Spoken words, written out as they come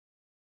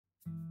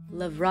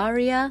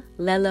Livraria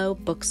Lello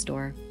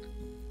Bookstore.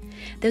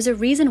 There's a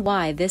reason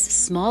why this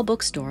small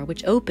bookstore,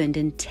 which opened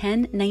in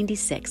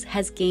 1096,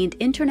 has gained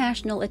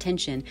international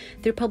attention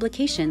through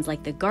publications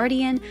like The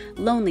Guardian,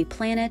 Lonely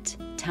Planet,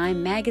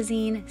 Time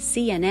Magazine,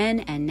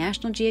 CNN, and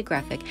National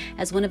Geographic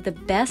as one of the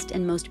best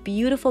and most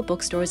beautiful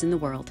bookstores in the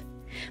world.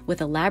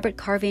 With elaborate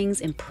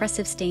carvings,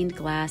 impressive stained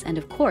glass, and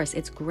of course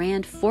its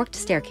grand forked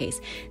staircase,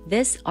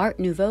 this Art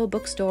Nouveau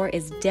bookstore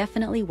is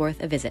definitely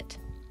worth a visit.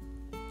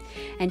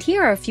 And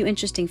here are a few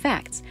interesting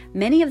facts.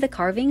 Many of the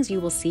carvings you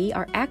will see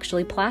are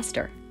actually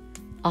plaster.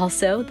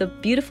 Also, the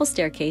beautiful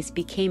staircase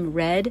became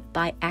red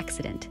by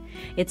accident.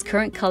 Its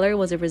current color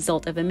was a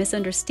result of a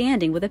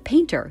misunderstanding with a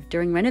painter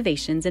during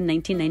renovations in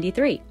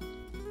 1993.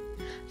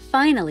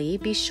 Finally,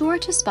 be sure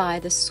to spy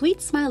the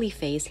sweet smiley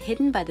face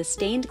hidden by the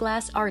stained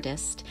glass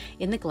artist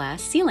in the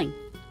glass ceiling.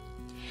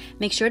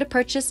 Make sure to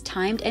purchase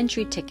timed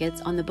entry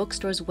tickets on the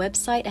bookstore's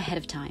website ahead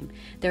of time.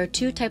 There are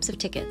two types of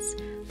tickets.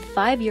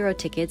 €5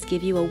 tickets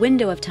give you a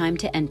window of time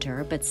to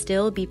enter, but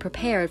still be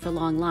prepared for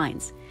long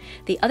lines.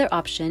 The other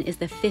option is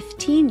the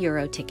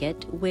 €15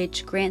 ticket,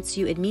 which grants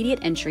you immediate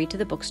entry to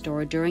the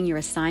bookstore during your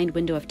assigned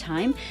window of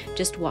time.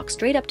 Just walk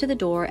straight up to the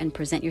door and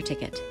present your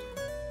ticket.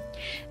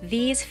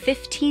 These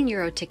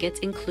 €15 tickets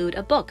include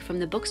a book from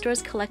the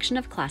bookstore's collection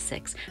of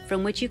classics,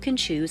 from which you can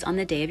choose on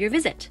the day of your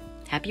visit.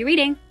 Happy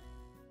reading!